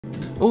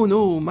Oh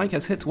no, Mike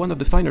has hit one of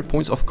the finer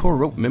points of core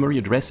rope memory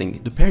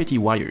addressing, the parity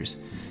wires.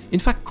 In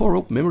fact, core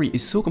rope memory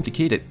is so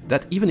complicated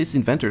that even its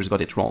inventors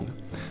got it wrong.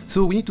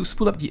 So we need to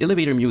spool up the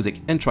elevator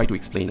music and try to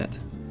explain it.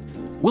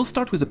 We'll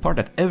start with the part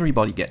that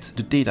everybody gets,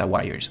 the data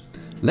wires.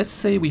 Let's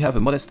say we have a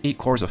modest 8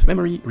 cores of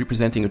memory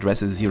representing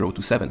addresses 0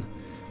 to 7.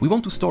 We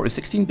want to store a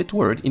 16-bit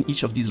word in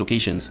each of these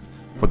locations.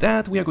 For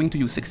that, we are going to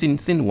use 16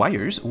 thin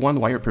wires,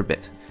 1 wire per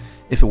bit.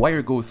 If a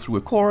wire goes through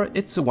a core,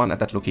 it's a 1 at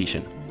that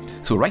location.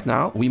 So right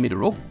now, we made a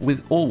rope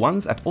with all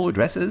 1s at all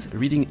addresses,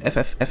 reading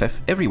FFFF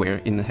everywhere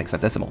in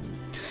hexadecimal.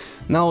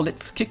 Now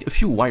let's kick a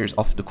few wires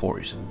off the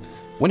cores.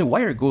 When a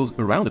wire goes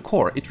around a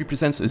core, it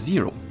represents a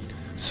 0.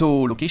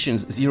 So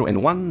locations 0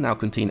 and 1 now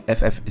contain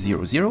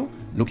FF00,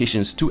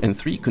 locations 2 and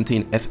 3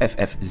 contain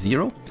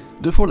FFF0,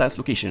 the 4 last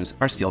locations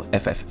are still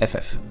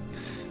FFFF.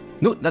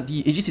 Note that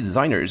the AGC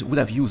designers would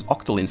have used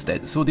octal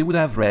instead, so they would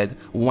have read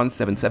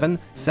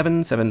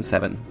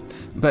 177777.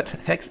 But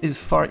hex is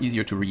far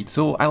easier to read,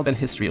 so I'll bend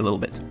history a little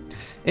bit.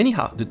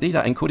 Anyhow, the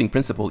data encoding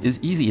principle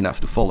is easy enough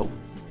to follow.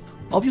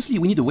 Obviously,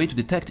 we need a way to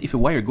detect if a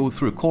wire goes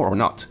through a core or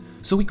not,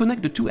 so we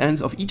connect the two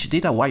ends of each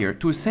data wire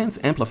to a sense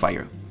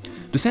amplifier.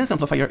 The sense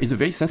amplifier is a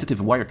very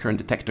sensitive wire current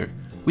detector.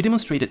 We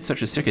demonstrated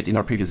such a circuit in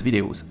our previous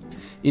videos.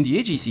 In the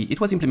AGC,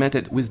 it was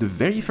implemented with the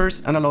very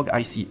first analog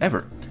IC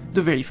ever,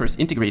 the very first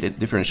integrated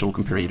differential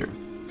comparator.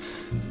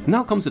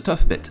 Now comes the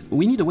tough bit.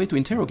 We need a way to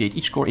interrogate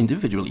each core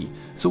individually,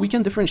 so we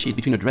can differentiate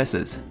between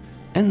addresses.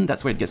 And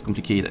that's where it gets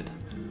complicated.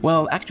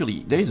 Well,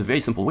 actually, there is a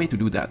very simple way to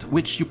do that,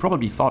 which you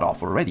probably thought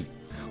of already.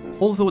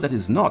 Although that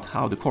is not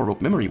how the core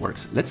rope memory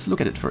works, let's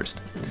look at it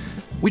first.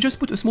 We just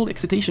put a small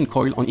excitation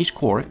coil on each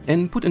core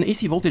and put an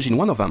AC voltage in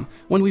one of them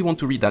when we want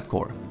to read that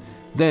core.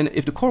 Then,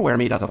 if the core were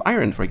made out of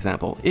iron, for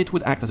example, it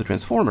would act as a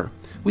transformer,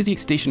 with the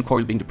excitation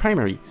coil being the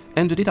primary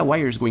and the data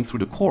wires going through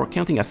the core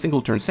counting as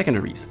single-turn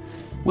secondaries.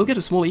 We'll get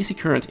a small AC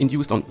current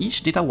induced on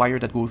each data wire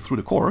that goes through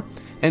the core,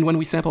 and when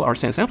we sample our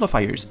sense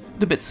amplifiers,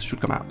 the bits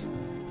should come out.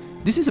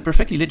 This is a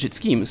perfectly legit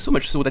scheme, so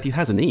much so that it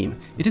has a name.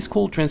 It is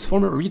called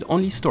Transformer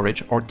Read-Only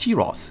Storage, or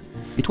TROS.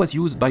 It was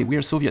used by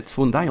weird Soviet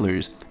phone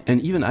dialers,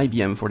 and even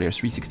IBM for their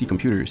 360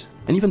 computers.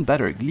 And even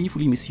better,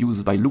 gleefully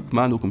misused by Luke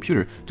Mano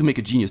Computer to make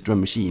a genius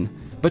drum machine.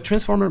 But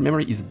transformer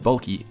memory is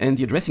bulky, and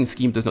the addressing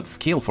scheme does not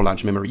scale for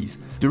large memories.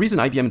 The reason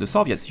IBM and the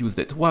Soviets used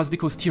it was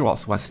because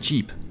TROS was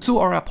cheap. So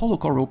our Apollo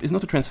core rope is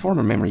not a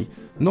transformer memory,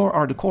 nor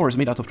are the cores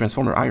made out of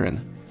transformer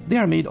iron. They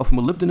are made of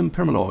molybdenum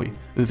permalloy,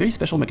 a very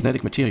special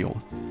magnetic material.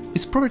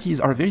 Its properties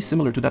are very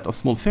similar to that of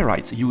small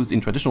ferrites used in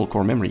traditional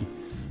core memory.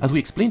 As we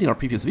explained in our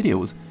previous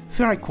videos,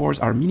 ferrite cores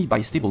are mini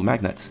bistable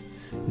magnets.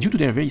 Due to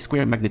their very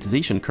square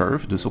magnetization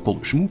curve, the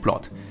so-called Shmoo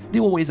plot,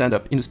 they always end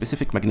up in a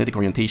specific magnetic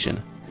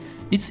orientation.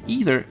 It's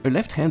either a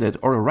left-handed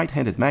or a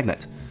right-handed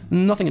magnet,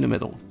 nothing in the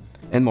middle.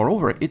 And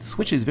moreover, it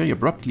switches very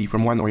abruptly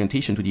from one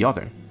orientation to the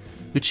other.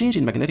 The change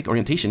in magnetic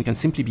orientation can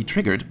simply be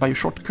triggered by a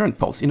short current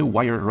pulse in a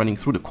wire running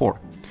through the core.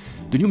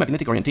 The new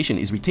magnetic orientation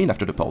is retained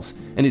after the pulse,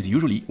 and is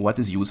usually what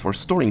is used for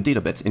storing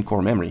data bits in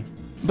core memory.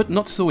 But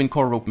not so in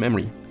core rope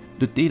memory.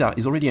 The data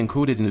is already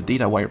encoded in the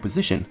data wire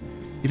position.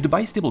 If the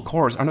bistable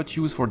cores are not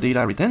used for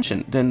data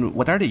retention, then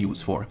what are they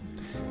used for?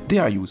 They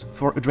are used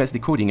for address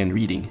decoding and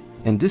reading,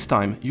 and this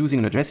time using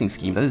an addressing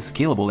scheme that is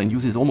scalable and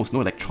uses almost no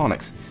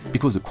electronics,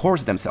 because the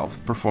cores themselves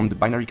perform the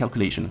binary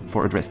calculation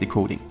for address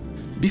decoding.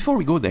 Before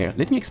we go there,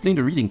 let me explain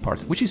the reading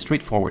part, which is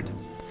straightforward.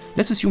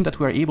 Let's assume that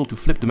we are able to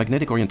flip the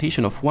magnetic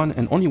orientation of one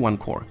and only one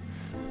core.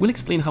 We'll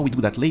explain how we do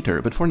that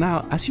later, but for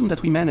now, assume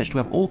that we manage to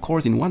have all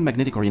cores in one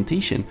magnetic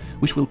orientation,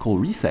 which we'll call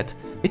reset,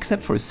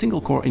 except for a single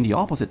core in the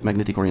opposite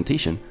magnetic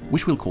orientation,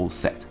 which we'll call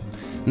set.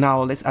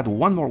 Now let's add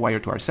one more wire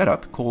to our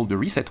setup, called the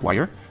reset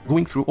wire,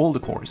 going through all the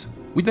cores.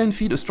 We then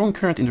feed a strong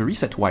current in the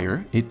reset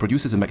wire. It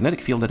produces a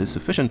magnetic field that is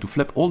sufficient to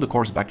flip all the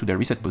cores back to their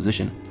reset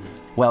position.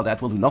 Well,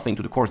 that will do nothing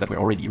to the cores that were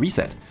already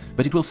reset,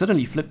 but it will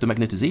suddenly flip the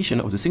magnetization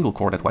of the single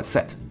core that was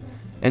set.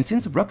 And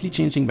since abruptly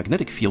changing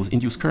magnetic fields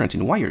induce current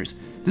in wires,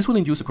 this will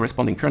induce a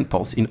corresponding current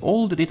pulse in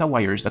all the data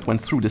wires that went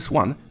through this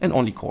one and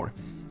only core.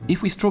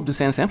 If we strobe the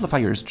sense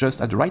amplifiers just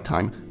at the right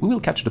time, we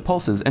will catch the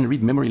pulses and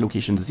read memory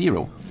location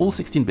 0, all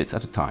 16 bits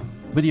at a time.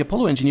 But the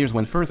Apollo engineers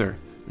went further.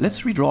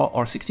 Let's redraw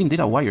our 16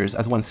 data wires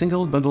as one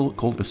single bundle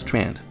called a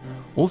strand.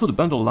 Although the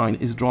bundle line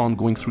is drawn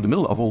going through the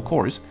middle of all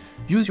cores,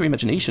 use your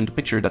imagination to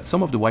picture that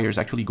some of the wires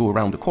actually go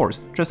around the cores,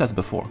 just as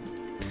before.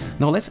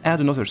 Now let's add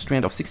another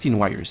strand of 16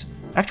 wires.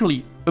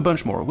 Actually, a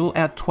bunch more, we'll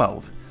add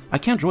 12. I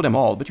can't draw them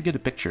all, but you get the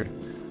picture.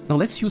 Now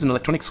let's use an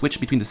electronic switch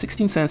between the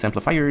 16 sense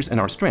amplifiers and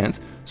our strands,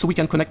 so we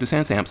can connect the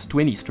sense amps to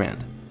any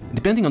strand.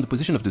 Depending on the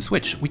position of the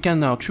switch, we can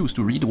now choose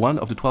to read one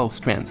of the 12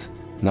 strands.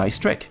 Nice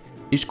trick!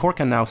 Each core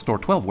can now store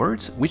 12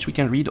 words, which we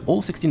can read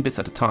all 16 bits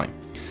at a time.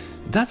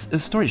 That's a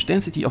storage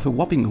density of a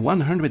whopping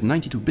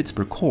 192 bits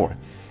per core.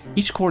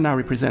 Each core now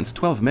represents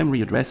 12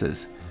 memory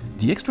addresses.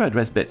 The extra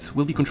address bits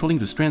will be controlling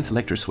the strand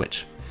selector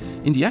switch.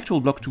 In the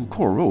actual Block 2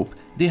 core rope,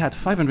 they had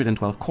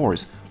 512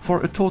 cores,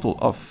 for a total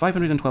of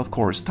 512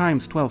 cores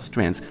times 12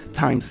 strands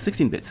times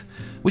 16 bits,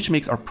 which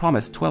makes our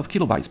promised 12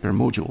 kilobytes per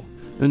module,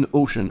 an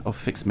ocean of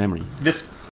fixed memory.